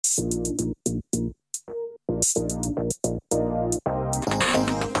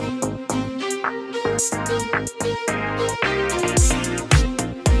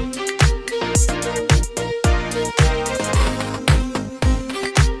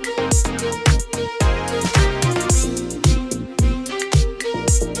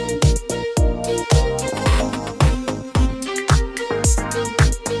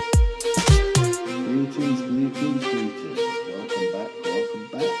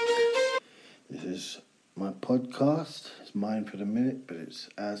podcast. It's mine for the minute, but it's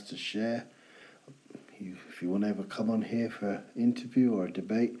ours to share. If you want to ever come on here for an interview or a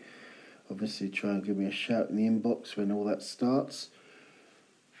debate, obviously try and give me a shout in the inbox when all that starts.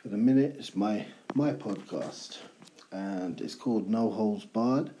 For the minute, it's my podcast, and it's called No Holds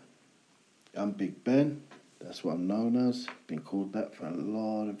Barred. I'm Big Ben. That's what I'm known as. Been called that for a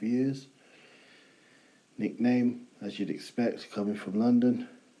lot of years. Nickname, as you'd expect, coming from London.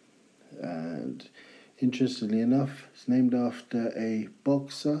 And interestingly enough, it's named after a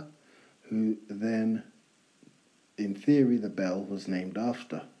boxer who then, in theory, the bell was named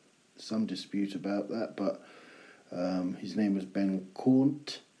after. Some dispute about that, but his name was Ben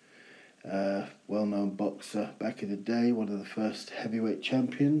Cornt, well-known boxer back in the day, one of the first heavyweight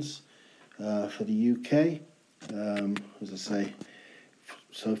champions for the UK. As I say,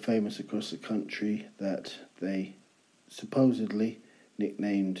 so famous across the country that they supposedly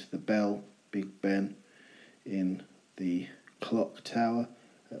nicknamed the bell Big Ben in the clock tower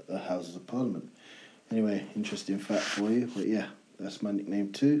at the Houses of Parliament. Anyway, interesting fact for you, but yeah, that's my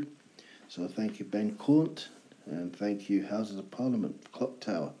nickname too. So thank you, Ben Cornt, and thank you, Houses of Parliament, clock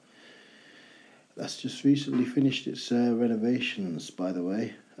tower. That's just recently finished its renovations, by the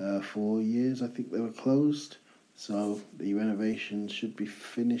way. 4 years, I think they were closed. So the renovations should be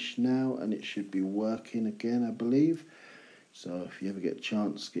finished now, and it should be working again, I believe. So if you ever get a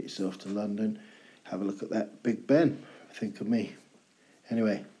chance, get yourself to London, have a look at that Big Ben. Think of me.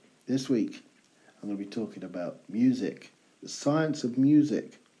 Anyway, this week I'm going to be talking about music, the science of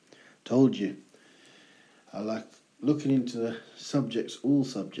music. Told you, I like looking into the subjects, all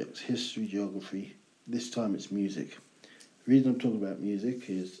subjects, history, geography. This time it's music. The reason I'm talking about music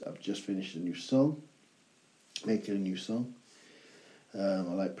is I've just finished a new song, making a new song. I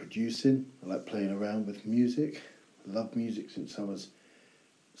like producing, I like playing around with music. I love music since I was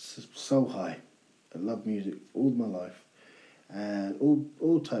so high. I love music all my life, and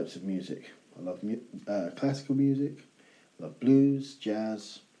all types of music. I love classical music, I love blues,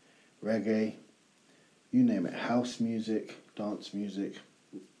 jazz, reggae, you name it, house music, dance music,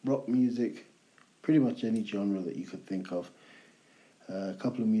 rock music, pretty much any genre that you could think of. A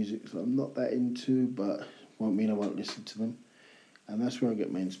couple of musics that I'm not that into, but won't mean I won't listen to them. And that's where I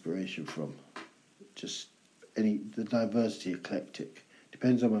get my inspiration from. Just the diversity, eclectic.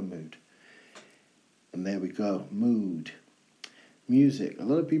 Depends on my mood. And there we go, mood. Music. A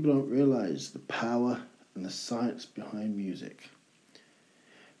lot of people don't realise the power and the science behind music.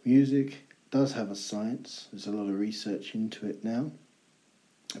 Music does have a science. There's a lot of research into it now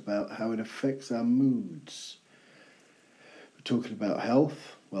about how it affects our moods. We're talking about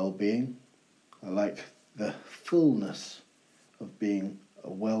health, well-being. I like the fullness of being a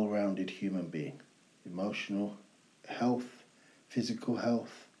well-rounded human being. Emotional health, physical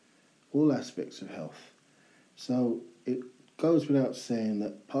health, all aspects of health. So it goes without saying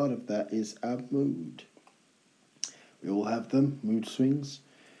that part of that is our mood. We all have them, mood swings.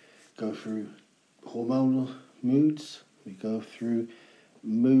 Go through hormonal moods. We go through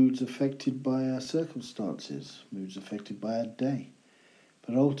moods affected by our circumstances, moods affected by our day.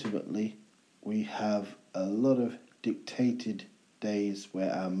 But ultimately, we have a lot of dictated days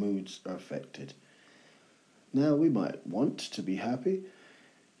where our moods are affected. Now, we might want to be happy,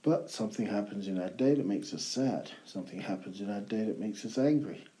 but something happens in our day that makes us sad. Something happens in our day that makes us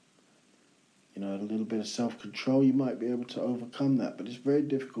angry. You know, a little bit of self-control, you might be able to overcome that, but it's very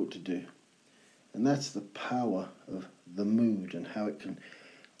difficult to do. And that's the power of the mood and how it can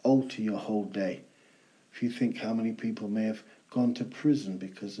alter your whole day. If you think how many people may have gone to prison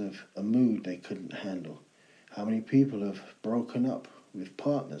because of a mood they couldn't handle, how many people have broken up with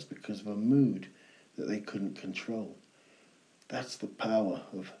partners because of a mood that they couldn't control. That's the power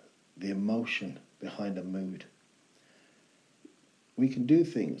of the emotion behind a mood. We can do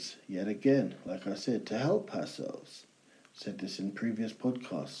things, yet again, like I said, to help ourselves. I said this in previous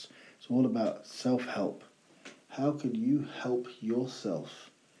podcasts. It's all about self-help. How can you help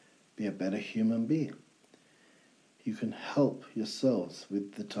yourself be a better human being? You can help yourselves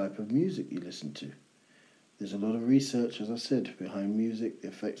with the type of music you listen to. There's a lot of research, as I said, behind music, the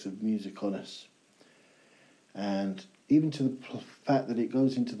effects of music on us. And even to the fact that it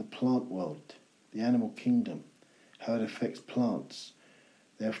goes into the plant world, the animal kingdom, how it affects plants.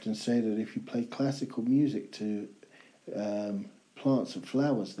 They often say that if you play classical music to plants and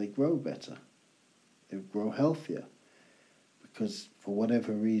flowers, they grow better. They grow healthier. Because for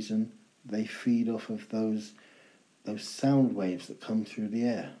whatever reason, they feed off of those sound waves that come through the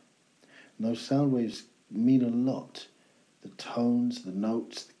air. And those sound waves mean a lot. The tones, the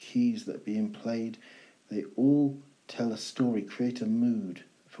notes, the keys that are being played, they all tell a story, create a mood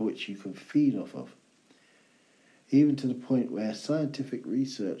for which you can feed off of. even to the point where scientific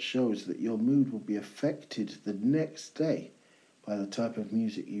research shows that your mood will be affected the next day by the type of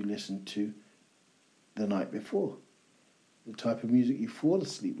music you listen to the night before, the type of music you fall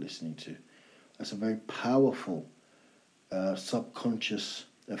asleep listening to. That's a very powerful subconscious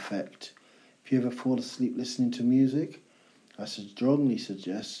effect. If you ever fall asleep listening to music, I strongly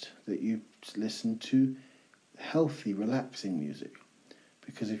suggest that you listen to healthy, relaxing music.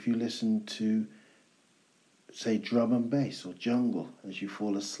 Because if you listen to, say, drum and bass or jungle as you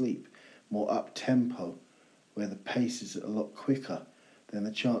fall asleep, more up-tempo, where the pace is a lot quicker, then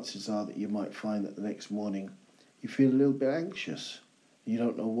the chances are that you might find that the next morning you feel a little bit anxious. You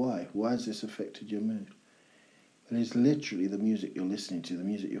don't know why. Why has this affected your mood? And it's literally the music you're listening to, the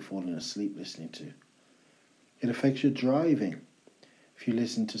music you're falling asleep listening to. It affects your driving. If you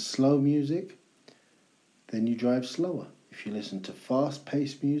listen to slow music, then you drive slower. If you listen to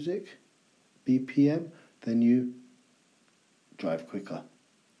fast-paced music, BPM, then you drive quicker.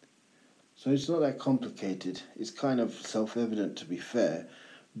 So it's not that complicated. It's kind of self-evident, to be fair,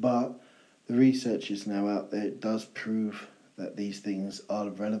 but the research is now out there. It does prove that these things are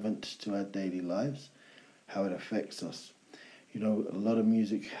relevant to our daily lives, how it affects us. You know, a lot of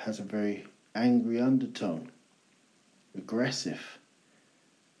music has a very angry undertone, aggressive.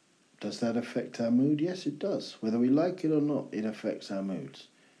 Does that affect our mood? Yes, it does. Whether we like it or not, it affects our moods.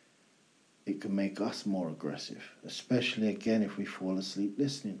 It can make us more aggressive, especially, again, if we fall asleep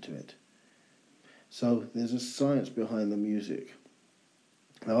listening to it. So there's a science behind the music.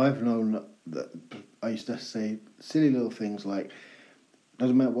 Now, I've known that I used to say silly little things like,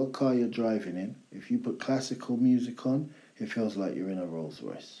 doesn't matter what car you're driving in, if you put classical music on, it feels like you're in a Rolls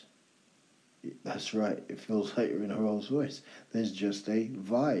Royce. That's right, it feels like you're in a Rolls Royce. There's just a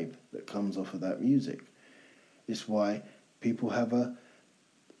vibe that comes off of that music. It's why people have a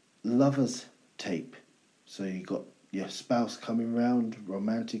lover's tape. So you got your spouse coming round,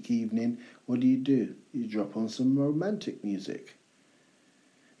 romantic evening. What do? You drop on some romantic music.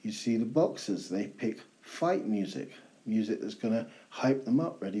 You see the boxers, they pick fight music that's going to hype them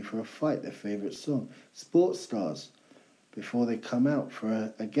up, ready for a fight, their favourite song. Sports stars, before they come out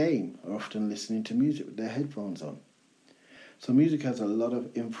for a game, are often listening to music with their headphones on. So music has a lot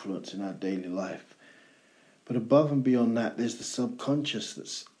of influence in our daily life. But above and beyond that, there's the subconscious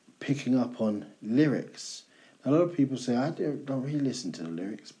that's picking up on lyrics. A lot of people say, I don't really listen to the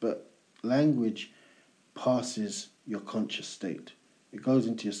lyrics, but language passes your conscious state. It goes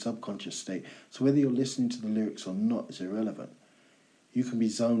into your subconscious state. So whether you're listening to the lyrics or not is irrelevant. You can be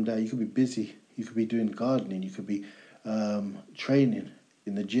zoned out, you could be busy, you could be doing gardening, you could be training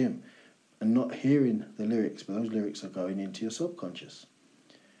in the gym and not hearing the lyrics, but those lyrics are going into your subconscious.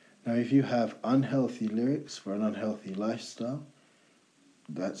 Now, if you have unhealthy lyrics for an unhealthy lifestyle,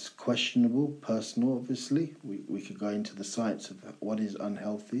 that's questionable, personal, obviously. We could go into the science of what is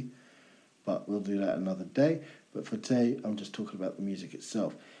unhealthy, but we'll do that another day. But for today, I'm just talking about the music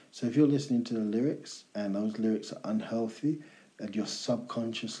itself. So if you're listening to the lyrics and those lyrics are unhealthy and you're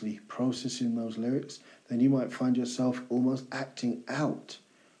subconsciously processing those lyrics, then you might find yourself almost acting out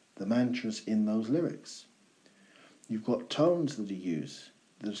the mantras in those lyrics. You've got tones that are used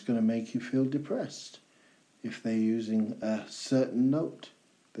that's going to make you feel depressed. If they're using a certain note,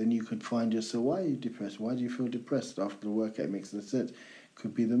 then you could find yourself, why are you depressed? Why do you feel depressed after the workout? It makes no sense.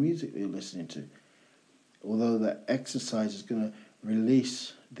 Could be the music that you're listening to. Although that exercise is going to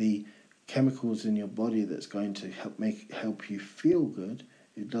release the chemicals in your body that's going to help you feel good,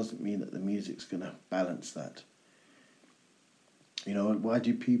 it doesn't mean that the music's going to balance that. You know, why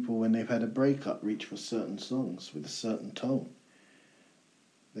do people, when they've had a breakup, reach for certain songs with a certain tone?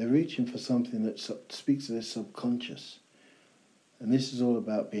 They're reaching for something that speaks to their subconscious. And this is all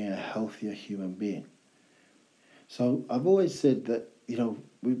about being a healthier human being. So I've always said that, you know,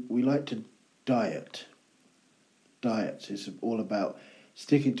 we like to diet. Diet is all about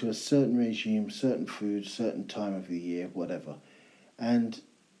sticking to a certain regime, certain food, certain time of the year, whatever. And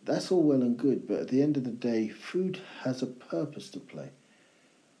that's all well and good, but at the end of the day, food has a purpose to play.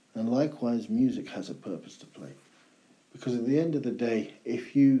 And likewise, music has a purpose to play. Because at the end of the day,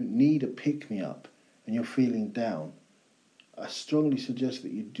 if you need a pick-me-up and you're feeling down, I strongly suggest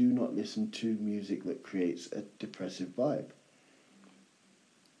that you do not listen to music that creates a depressive vibe.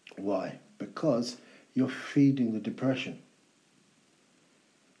 Why? Because you're feeding the depression.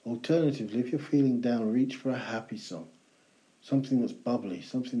 Alternatively, if you're feeling down, reach for a happy song. Something that's bubbly,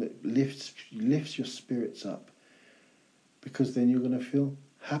 something that lifts your spirits up. Because then you're going to feel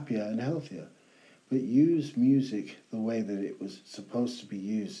happier and healthier. But use music the way that it was supposed to be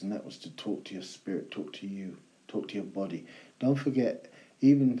used, and that was to talk to your spirit, talk to you, talk to your body. Don't forget,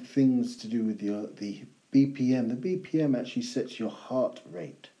 even things to do with the BPM. The BPM actually sets your heart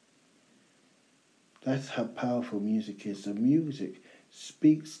rate. That's how powerful music is. The music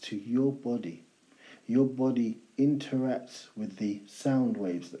speaks to your body. Your body interacts with the sound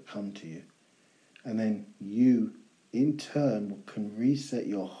waves that come to you. And then you, in turn, can reset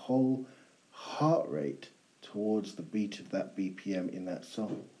your whole heart rate towards the beat of that BPM in that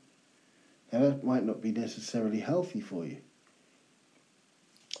song. Now, that might not be necessarily healthy for you.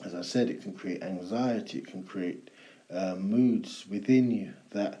 As I said, it can create anxiety, it can create moods within you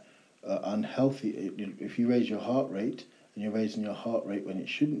that are unhealthy. If you raise your heart rate, and you're raising your heart rate when it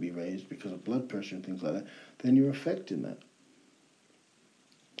shouldn't be raised because of blood pressure and things like that, then you're affecting that.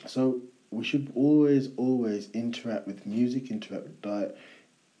 So we should always interact with music, interact with diet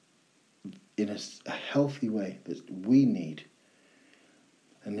in a healthy way that we need.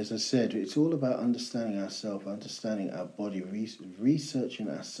 And as I said, it's all about understanding ourselves, understanding our body, researching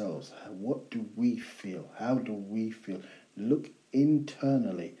ourselves. What do we feel? How do we feel? Look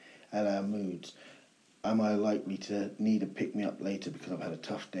internally at our moods. Am I likely to need a pick-me-up later because I've had a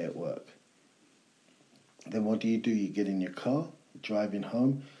tough day at work? Then what do? You get in your car, driving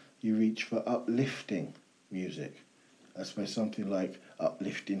home, you reach for uplifting music. That's where something like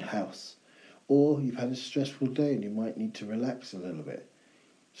uplifting house. Or you've had a stressful day and you might need to relax a little bit.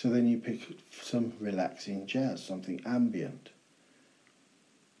 So then you pick some relaxing jazz, something ambient.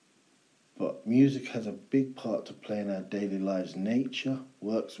 But music has a big part to play in our daily lives. Nature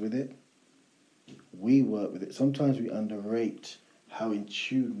works with it. We work with it. Sometimes we underrate how in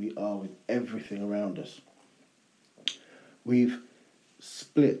tune we are with everything around us. We've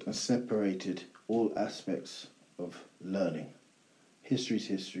split and separated all aspects of learning. History is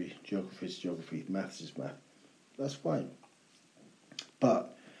history, geography is geography, maths is math. That's fine.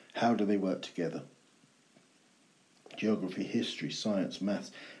 But how do they work together? Geography, history, science,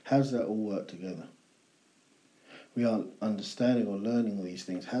 maths, how does that all work together? We are understanding or learning all these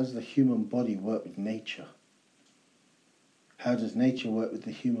things. How does the human body work with nature? How does nature work with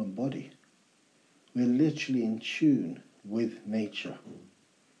the human body? We're literally in tune with nature.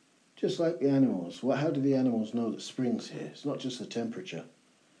 Just like the animals. How do the animals know that spring's here? It's not just the temperature.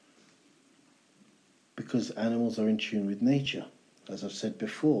 Because animals are in tune with nature. As I've said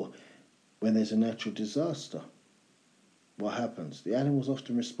before, when there's a natural disaster, what happens? The animals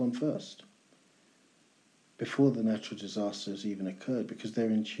often respond first, before the natural disaster has even occurred, because they're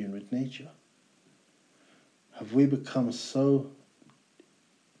in tune with nature. Have we become so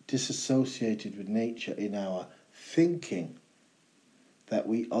disassociated with nature in our thinking that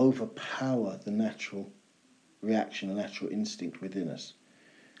we overpower the natural reaction, the natural instinct within us?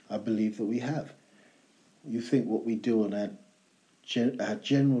 I believe that we have. You think what we do on our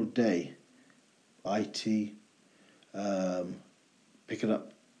general day, IT, picking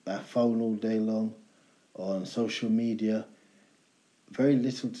up our phone all day long, on social media, very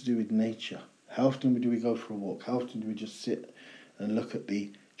little to do with nature. How often do we go for a walk? How often do we just sit and look at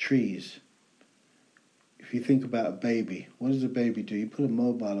the trees? If you think about a baby, what does a baby do? You put a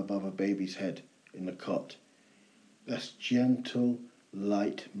mobile above a baby's head in the cot. That's gentle,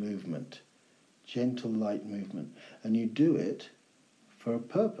 light movement. Gentle, light movement. And you do it for a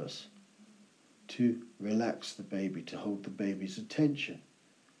purpose. To relax the baby, to hold the baby's attention,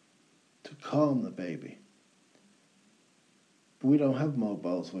 to calm the baby. But we don't have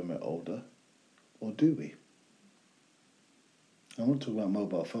mobiles when we're older, or do we? I'm not talking about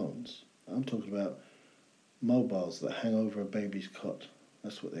mobile phones. I'm talking about mobiles that hang over a baby's cot.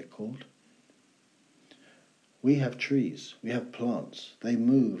 That's what they're called. We have trees, we have plants. They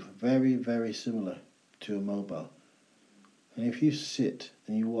move very, very similar to a mobile. And if you sit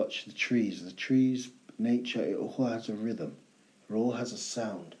and you watch the trees, nature, it all has a rhythm. It all has a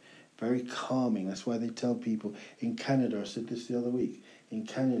sound. Very calming. That's why they tell people in Canada, I said this the other week, in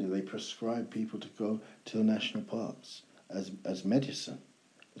Canada they prescribe people to go to the national parks as medicine,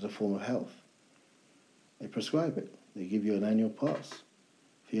 as a form of health. They prescribe it. They give you an annual pass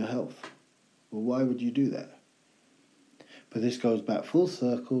for your health. Well, why would you do that? But this goes back full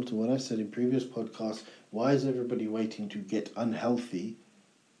circle to what I said in previous podcasts. Why is everybody waiting to get unhealthy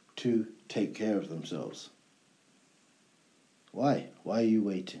to take care of themselves? Why? Why are you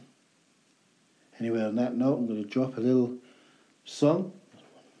waiting? Anyway, on that note, I'm going to drop a little song,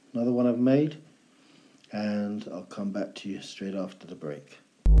 another one I've made, and I'll come back to you straight after the break.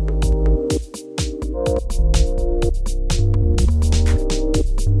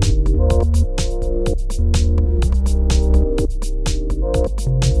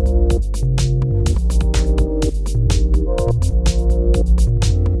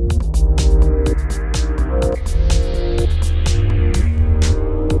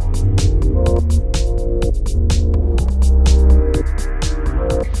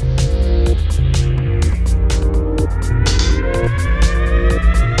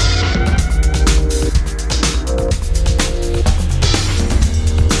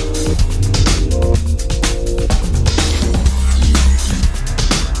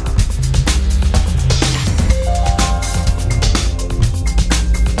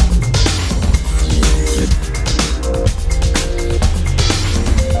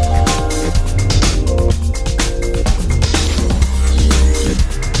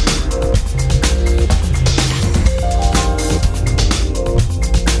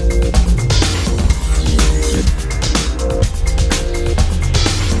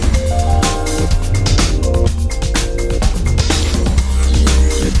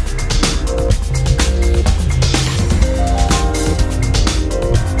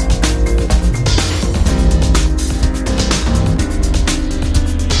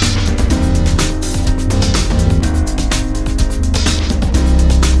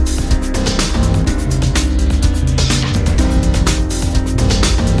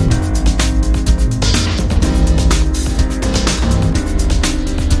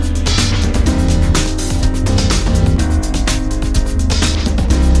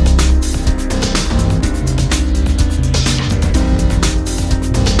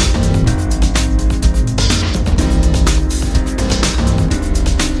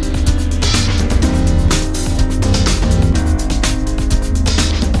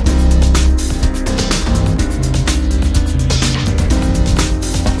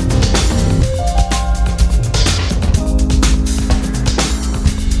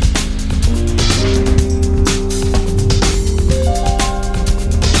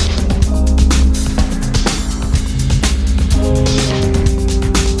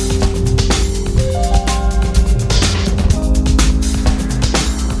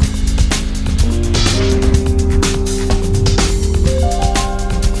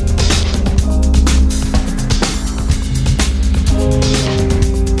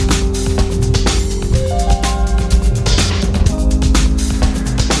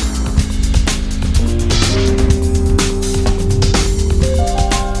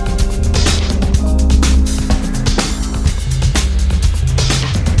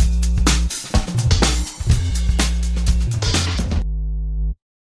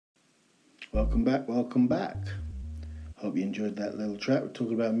 Welcome back, welcome back. Hope you enjoyed that little track. We're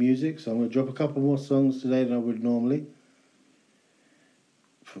talking about music, so I'm going to drop a couple more songs today than I would normally,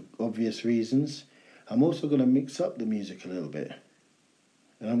 for obvious reasons. I'm also going to mix up the music a little bit,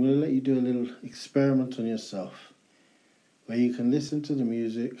 and I'm going to let you do a little experiment on yourself, where you can listen to the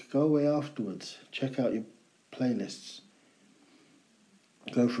music, go away afterwards, check out your playlists,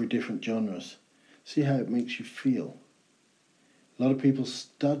 go through different genres, see how it makes you feel. A lot of people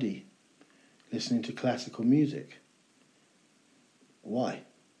study listening to classical music. Why?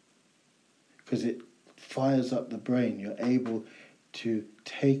 Because it fires up the brain. You're able to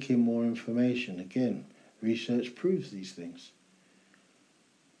take in more information. Again, research proves these things.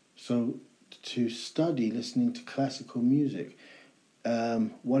 So to study listening to classical music,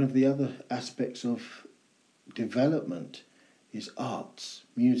 one of the other aspects of development is arts,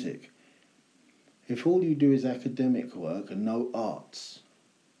 music. If all you do is academic work and no arts,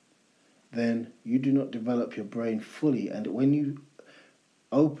 then you do not develop your brain fully. And when you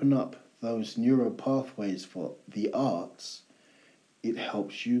open up those neural pathways for the arts, it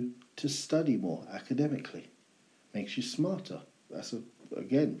helps you to study more academically, makes you smarter.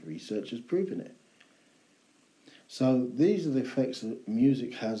 Again, research has proven it. So these are the effects that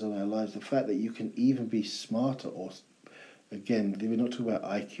music has on our lives. The fact that you can even be smarter, or again, we're not talking about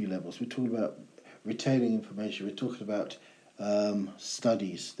IQ levels, we're talking about retaining information, we're talking about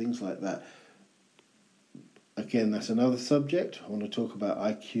studies, things like that. Again, that's another subject. I want to talk about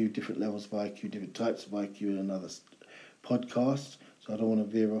IQ, different levels of IQ, different types of IQ in another podcast, so I don't want to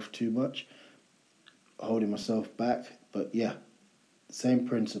veer off too much, holding myself back. But yeah, same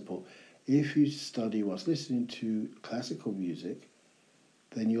principle. If you study whilst listening to classical music,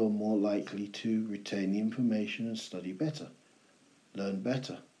 then you're more likely to retain the information and study better, learn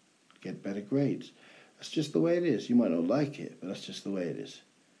better, get better grades. That's just the way it is. You might not like it, but that's just the way it is.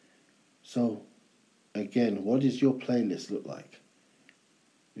 So, again, what does your playlist look like?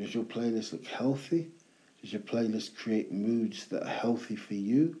 Does your playlist look healthy? Does your playlist create moods that are healthy for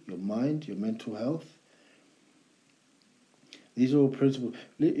you, your mind, your mental health? These are all principles.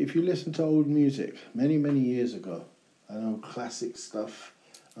 If you listen to old music, many, many years ago, I know classic stuff,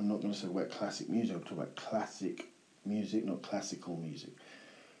 I'm not going to say about classic music, I'm talking about classic music, not classical music.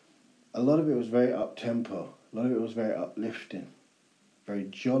 A lot of it was very up-tempo, a lot of it was very uplifting, very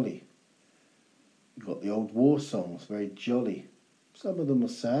jolly. You got the old war songs, very jolly. Some of them were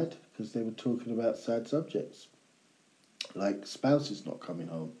sad because they were talking about sad subjects, like spouses not coming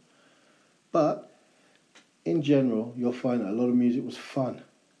home. But in general, you'll find that a lot of music was fun,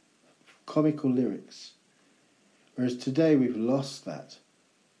 comical lyrics. Whereas today we've lost that.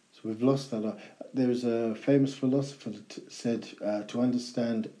 So we've lost that. There's a famous philosopher that said to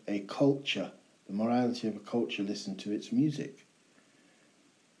understand a culture, the morality of a culture, listen to its music.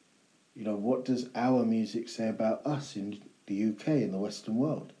 You know, what does our music say about us in the UK, in the Western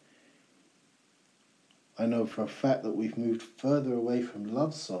world? I know for a fact that we've moved further away from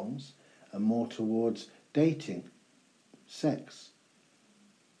love songs and more towards dating, sex.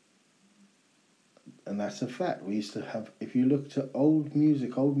 And that's a fact. We used to have, if you looked at old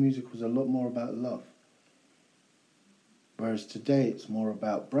music was a lot more about love. Whereas today it's more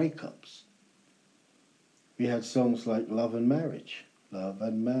about breakups. We had songs like Love and Marriage. Love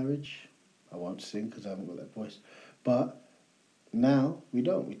and Marriage. I won't sing because I haven't got that voice. But now we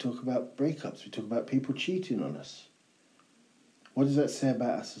don't. We talk about breakups. We talk about people cheating on us. What does that say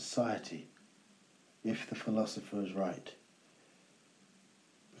about our society, if the philosopher is right?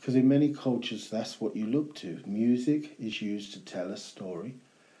 Because in many cultures, that's what you look to. Music is used to tell a story,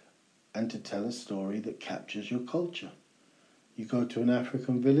 and to tell a story that captures your culture. You go to an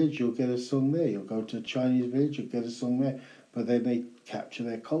African village, you'll get a song there. You'll go to a Chinese village, you'll get a song there. But then they capture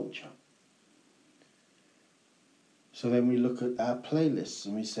their culture. So then we look at our playlists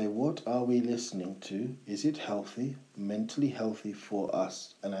and we say, what are we listening to? Is it healthy, mentally healthy for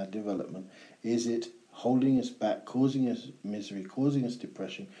us and our development? Is it holding us back, causing us misery, causing us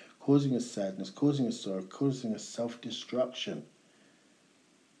depression, causing us sadness, causing us sorrow, causing us self-destruction?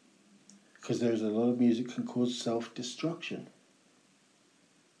 Because there's a lot of music that can cause self-destruction.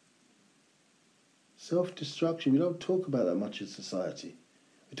 Self-destruction, we don't talk about that much in society.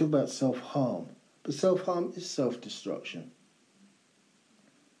 We talk about self-harm. But self-harm is self-destruction.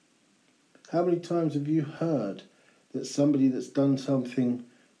 How many times have you heard that somebody that's done something,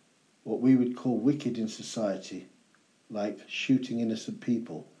 what we would call wicked in society, like shooting innocent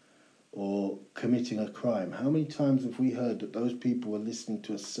people or committing a crime, how many times have we heard that those people were listening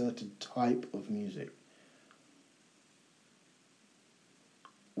to a certain type of music?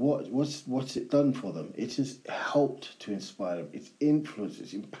 what's it done for them? It has helped to inspire them. It's influenced.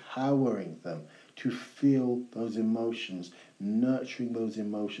 It's empowering them to feel those emotions, nurturing those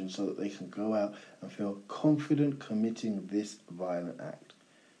emotions, so that they can go out and feel confident committing this violent act.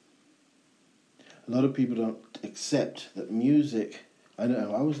 A lot of people don't accept that music. I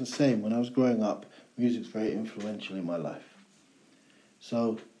know I was the same when I was growing up. Music's very influential in my life.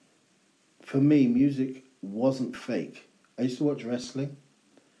 So, for me, music wasn't fake. I used to watch wrestling,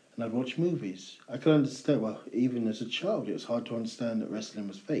 and I'd watch movies. I could understand, well, even as a child, it was hard to understand that wrestling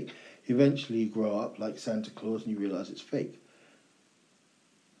was fake. Eventually you grow up like Santa Claus and you realise it's fake.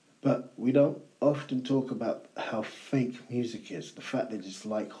 But we don't often talk about how fake music is, the fact that it's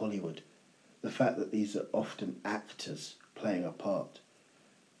like Hollywood, the fact that these are often actors playing a part.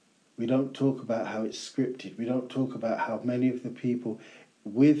 We don't talk about how it's scripted. We don't talk about how many of the people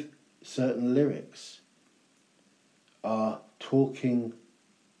with certain lyrics are talking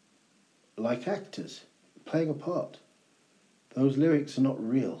like actors, playing a part. Those lyrics are not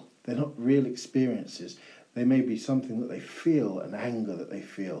real. They're not real experiences. They may be something that they feel, an anger that they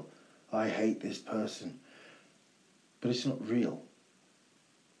feel. I hate this person. But it's not real.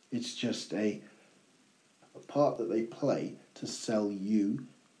 It's just a part that they play to sell you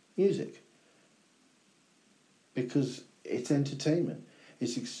music. Because it's entertainment.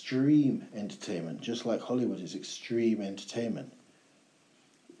 It's extreme entertainment, just like Hollywood is extreme entertainment.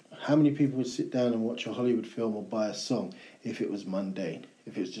 How many people would sit down and watch a Hollywood film or buy a song if it was mundane,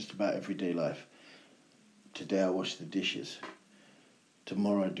 if it was just about everyday life? Today I wash the dishes.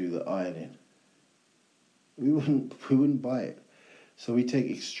 Tomorrow I do the ironing. We wouldn't buy it. So we take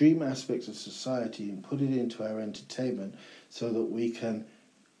extreme aspects of society and put it into our entertainment so that we can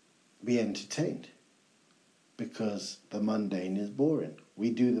be entertained. Because the mundane is boring. We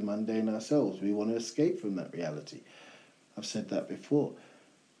do the mundane ourselves. We want to escape from that reality. I've said that before.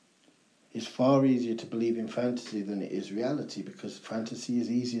 It's far easier to believe in fantasy than it is reality, because fantasy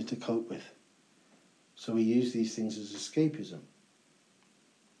is easier to cope with. So we use these things as escapism.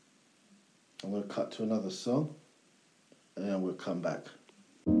 I'm going to cut to another song, and then we'll come back.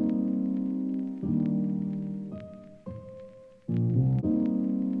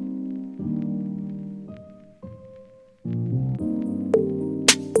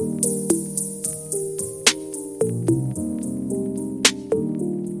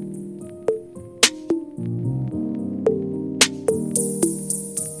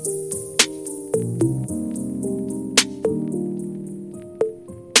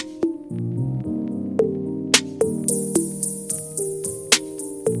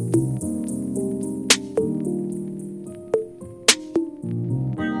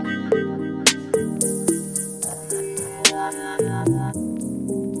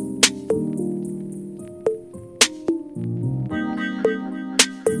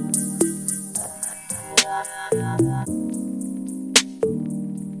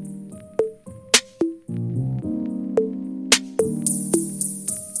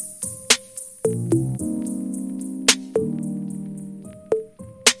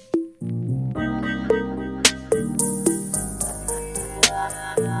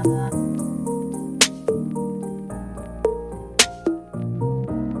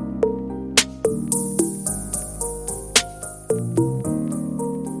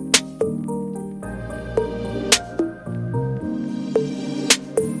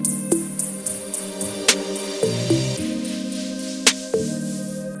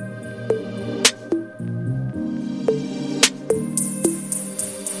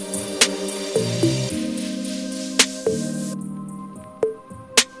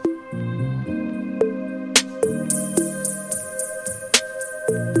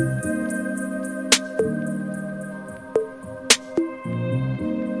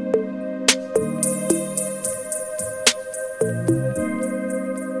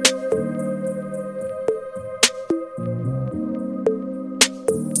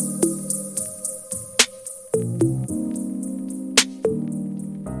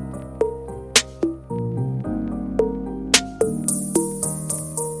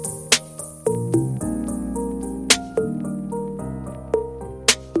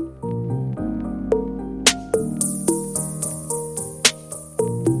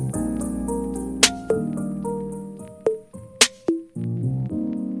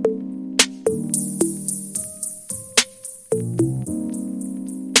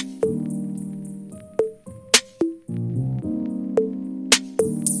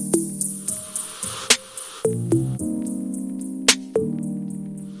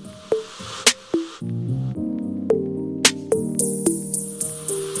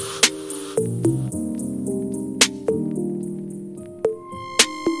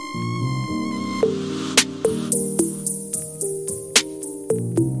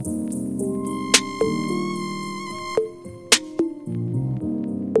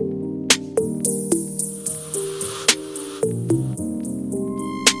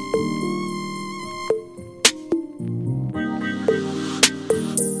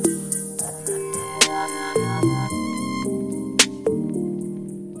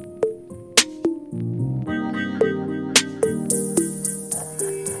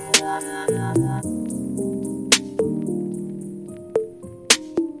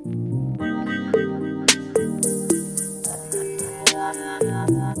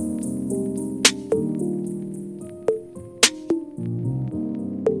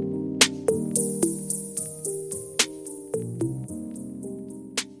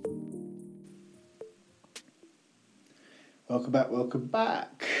 Welcome back, welcome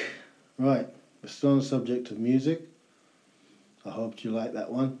back. Right, we're still on the subject of music. I hope you liked that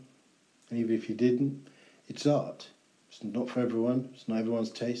one. And even if you didn't, it's art. It's not for everyone. It's not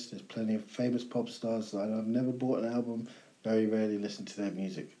everyone's taste. There's plenty of famous pop stars that I've never bought an album, very rarely listen to their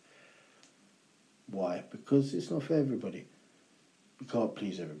music. Why? Because it's not for everybody. You can't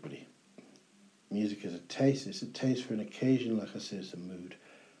please everybody. Music is a taste. It's a taste for an occasion. Like I said, it's a mood.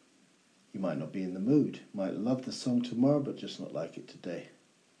 You might not be in the mood. You might love the song tomorrow, but just not like it today.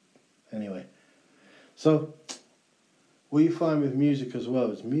 Anyway, so what you find with music as well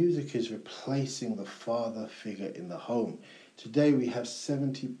is music is replacing the father figure in the home. Today we have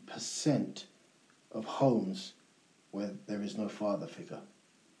 70% of homes where there is no father figure.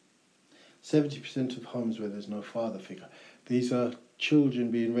 70% of homes where there's no father figure. These are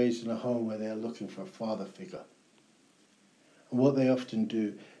children being raised in a home where they are looking for a father figure. And what they often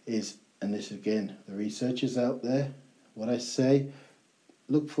do is, and this again, the research is out there, what I say,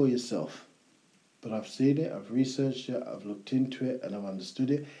 look for yourself. But I've seen it, I've researched it, I've looked into it, and I've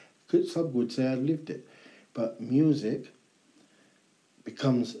understood it. Some would say I've lived it. But music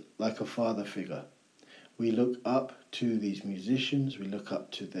becomes like a father figure. We look up to these musicians, we look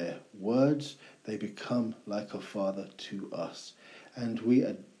up to their words, they become like a father to us. And we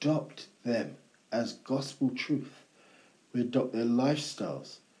adopt them as gospel truth. We adopt their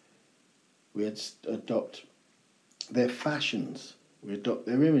lifestyles. We adopt their fashions. We adopt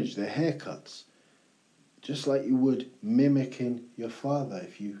their image, their haircuts. Just like you would mimicking your father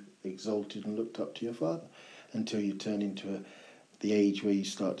if you exalted and looked up to your father, until you turn into the age where you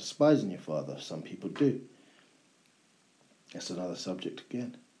start despising your father. Some people do. That's another subject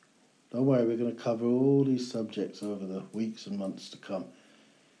again. Don't worry, we're going to cover all these subjects over the weeks and months to come.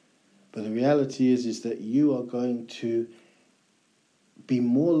 But the reality is that you are going to be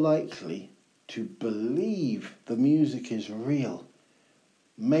more likely to believe the music is real.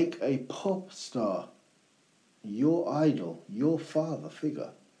 Make a pop star your idol, your father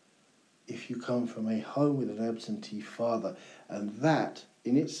figure, if you come from a home with an absentee father. And that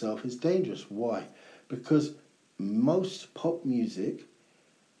in itself is dangerous. Why? Because most pop music,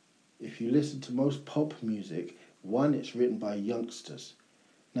 if you listen to most pop music, one, it's written by youngsters.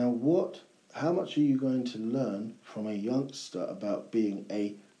 Now how much are you going to learn from a youngster about being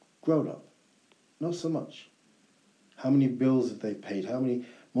a grown-up? Not so much. How many bills have they paid? How many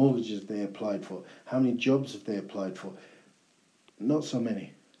mortgages have they applied for? How many jobs have they applied for? Not so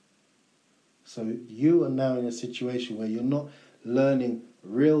many. So you are now in a situation where you're not learning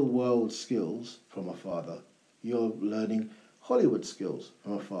real world skills from a father. You're learning Hollywood skills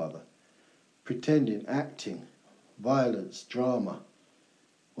from a father. Pretending, acting, violence, drama.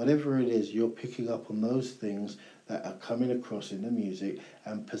 Whatever it is, you're picking up on those things that are coming across in the music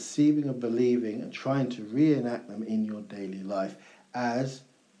and perceiving and believing and trying to reenact them in your daily life as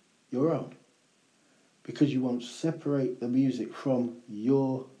your own. Because you won't separate the music from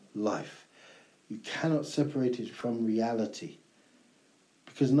your life. You cannot separate it from reality.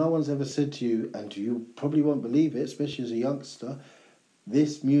 Because no one's ever said to you, and you probably won't believe it, especially as a youngster,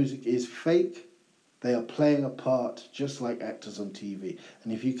 this music is fake. They are playing a part just like actors on TV.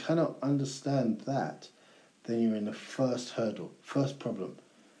 And if you cannot understand that, then you're in the first hurdle, first problem.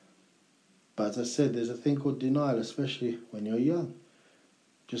 But as I said, there's a thing called denial, especially when you're young.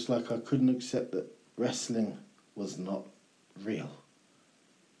 Just like I couldn't accept that wrestling was not real.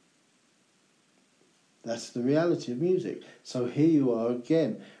 That's the reality of music. So here you are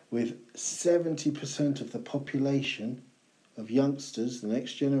again with 70% of the population of youngsters, the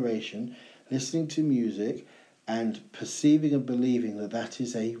next generation, listening to music and perceiving and believing that that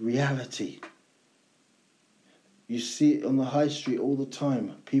is a reality. You see it on the high street all the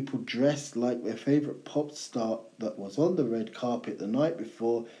time. People dressed like their favourite pop star that was on the red carpet the night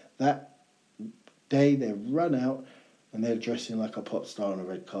before. That day they run out and they're dressing like a pop star on a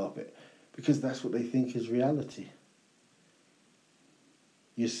red carpet. Because that's what they think is reality.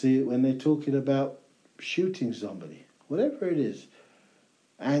 You see it when they're talking about shooting somebody. Whatever it is.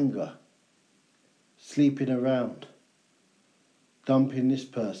 Anger. Sleeping around. Dumping this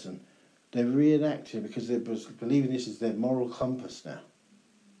person. They're reenacting because they're believing this is their moral compass now.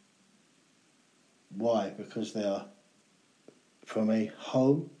 Why? Because they are from a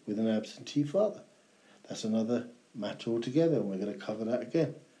home with an absentee father. That's another matter altogether, and we're going to cover that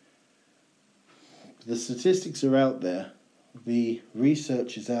again. The statistics are out there, the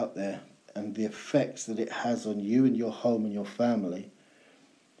research is out there, and the effects that it has on you and your home and your family.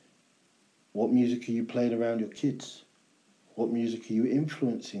 What music are you playing around your kids? What music are you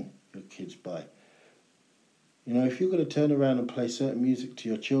influencing your kids by? You know, if you're going to turn around and play certain music to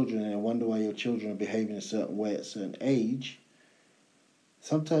your children and wonder why your children are behaving a certain way at a certain age,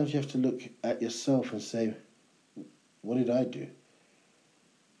 Sometimes you have to look at yourself and say, what did I do?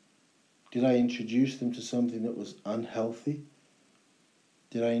 Did I introduce them to something that was unhealthy?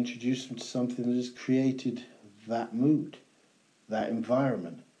 Did I introduce them to something that has created that mood, that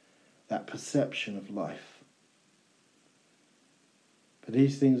environment, that perception of life? But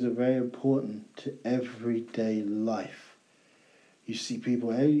these things are very important to everyday life. You see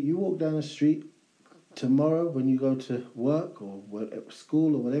people, hey, you walk down the street tomorrow when you go to work or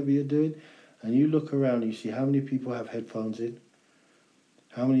school or whatever you're doing, and you look around and you see how many people have headphones in,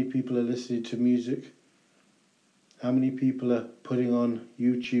 how many people are listening to music, how many people are putting on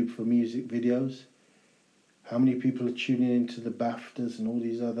YouTube for music videos, how many people are tuning into the BAFTAs and all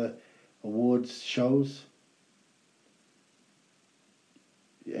these other awards shows.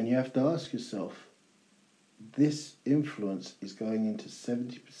 And you have to ask yourself, this influence is going into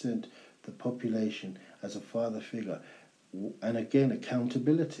 70% of the population as a father figure. And again,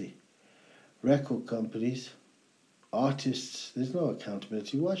 accountability. Record companies, artists, there's no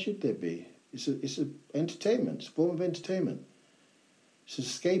accountability. Why should there be? It's a entertainment. It's a form of entertainment. It's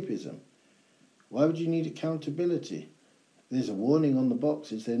escapism. Why would you need accountability? There's a warning on the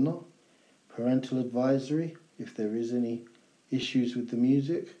box, is there not? Parental advisory, if there is any issues with the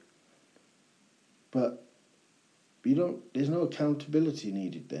music. But there's no accountability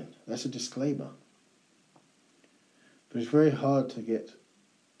needed then. That's a disclaimer. But it's very hard to get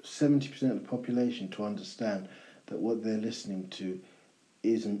 70% of the population to understand that what they're listening to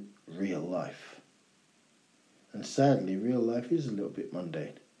isn't real life. And sadly, real life is a little bit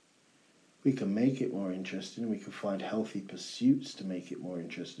mundane. We can make it more interesting, we can find healthy pursuits to make it more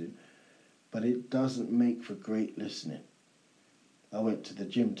interesting, but it doesn't make for great listening. I went to the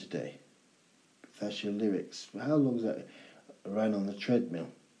gym today. If that's your lyrics. How long was that? I ran on the treadmill.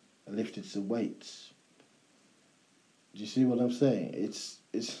 I lifted some weights. Do you see what I'm saying? It's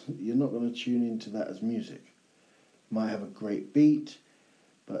you're not going to tune into that as music. It might have a great beat,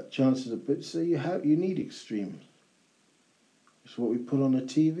 but chances are, so you need extremes. It's what we put on the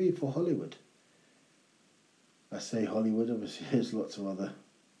TV for Hollywood. I say Hollywood, obviously there's lots of other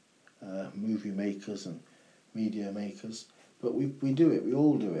movie makers and media makers, but we do it, we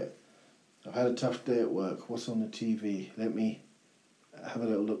all do it. I've had a tough day at work, what's on the TV? Let me have a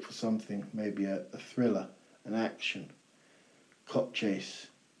little look for something, maybe a thriller, an action, cop chase,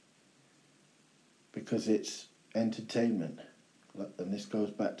 because it's entertainment. And this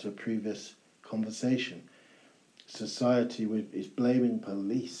goes back to a previous conversation. Society is blaming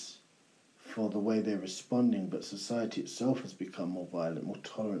police for the way they're responding, but society itself has become more violent, more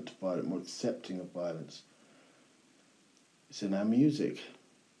tolerant to violence, more accepting of violence. It's in our music.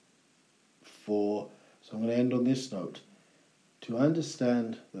 So I'm going to end on this note. To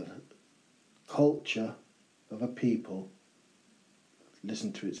understand the culture of a people,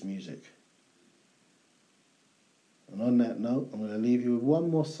 listen to its music. And on that note, I'm going to leave you with one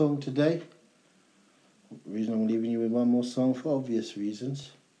more song today. The reason I'm leaving you with one more song, for obvious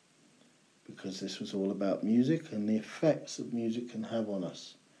reasons, because this was all about music and the effects that music can have on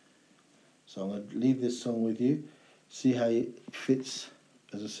us. So I'm going to leave this song with you, see how it fits.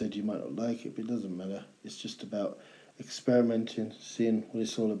 As I said, you might not like it, but it doesn't matter. It's just about experimenting, seeing what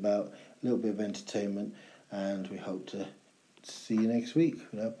it's all about, a little bit of entertainment, and we hope to see you next week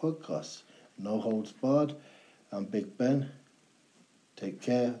with our podcast. No Holds Barred. I'm Big Ben. Take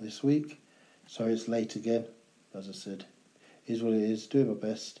care this week. Sorry it's late again. As I said, it is what it is. Doing my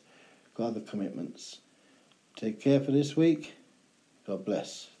best. Got other commitments. Take care for this week. God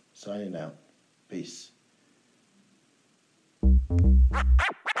bless. Signing out. Peace.